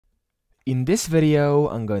In this video,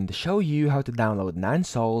 I'm going to show you how to download 9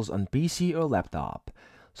 Sols on PC or laptop.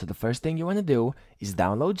 So the first thing you want to do is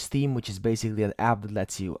download Steam, which is basically an app that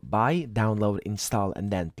lets you buy, download, install,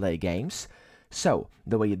 and then play games. So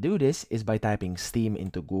the way you do this is by typing Steam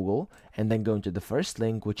into Google and then going to the first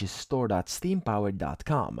link, which is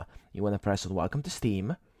store.steampowered.com. You want to press on Welcome to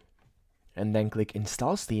Steam and then click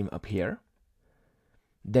Install Steam up here.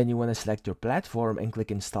 Then you want to select your platform and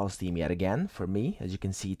click Install Steam yet again. For me, as you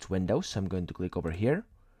can see, it's Windows, so I'm going to click over here.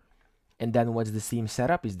 And then once the Steam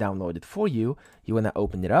setup is downloaded for you, you want to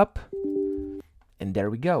open it up. And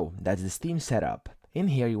there we go. That's the Steam setup. In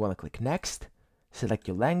here, you want to click Next. Select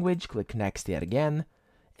your language, click Next yet again.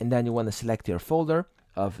 And then you want to select your folder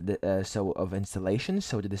of the installation,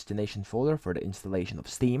 so the destination folder for the installation of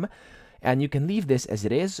Steam. And you can leave this as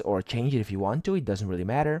it is or change it if you want to, it doesn't really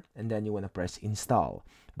matter. And then you want to press install.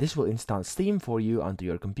 This will install Steam for you onto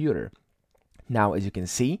your computer. Now, as you can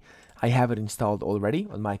see, I have it installed already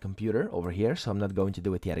on my computer over here, so I'm not going to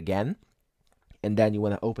do it yet again. And then you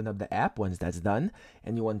want to open up the app once that's done,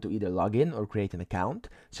 and you want to either log in or create an account.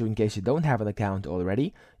 So in case you don't have an account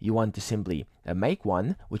already, you want to simply make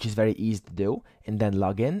one, which is very easy to do, and then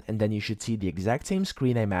log in, and then you should see the exact same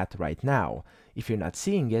screen I'm at right now. If you're not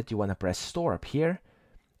seeing it, you want to press Store up here,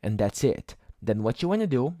 and that's it. Then what you want to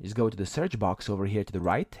do is go to the search box over here to the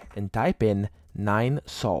right and type in 9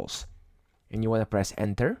 Sols. And you want to press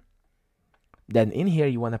Enter. Then in here,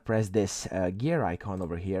 you want to press this gear icon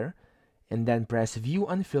over here, and then press View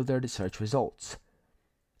Unfiltered Search Results.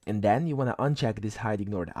 And then you want to uncheck this Hide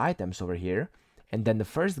Ignored Items over here, and then the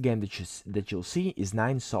first game that you'll see is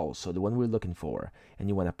 9 Sols, so the one we're looking for. And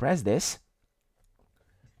you want to press this,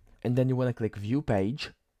 and then you want to click View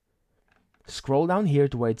Page. Scroll down here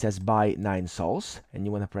to where it says Buy 9 Sols, and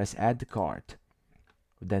you want to press Add to Cart.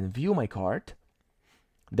 Then View My Cart.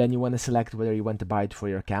 Then you want to select whether you want to buy it for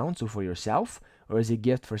your account or for yourself, or as a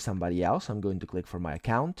gift for somebody else. I'm going to click for my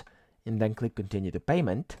account, and then click Continue to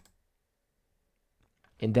Payment.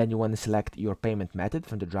 And then you want to select your payment method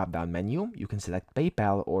from the drop-down menu. You can select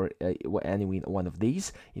PayPal or any one of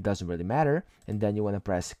these. It doesn't really matter. And then you want to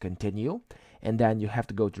press Continue. And then you have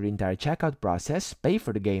to go through the entire checkout process, pay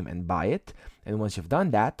for the game, and buy it. And once you've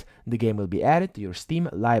done that, the game will be added to your Steam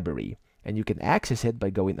library. And you can access it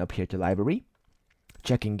by going up here to Library,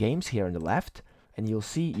 checking Games here on the left, and you'll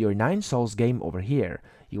see your 9 Sols game over here.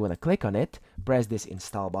 You want to click on it, press this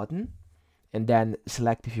Install button, and then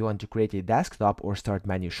select if you want to create a desktop or start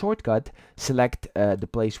menu shortcut. Select the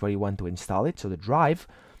place where you want to install it, so the drive,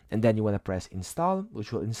 and then you want to press Install,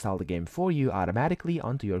 which will install the game for you automatically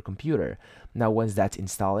onto your computer. Now, once that's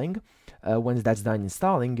installing, once that's done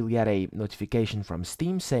installing, you'll get a notification from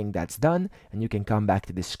Steam saying that's done, and you can come back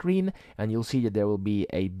to this screen, and you'll see that there will be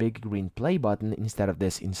a big green play button instead of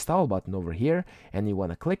this install button over here, and you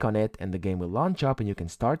want to click on it, and the game will launch up, and you can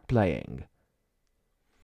start playing.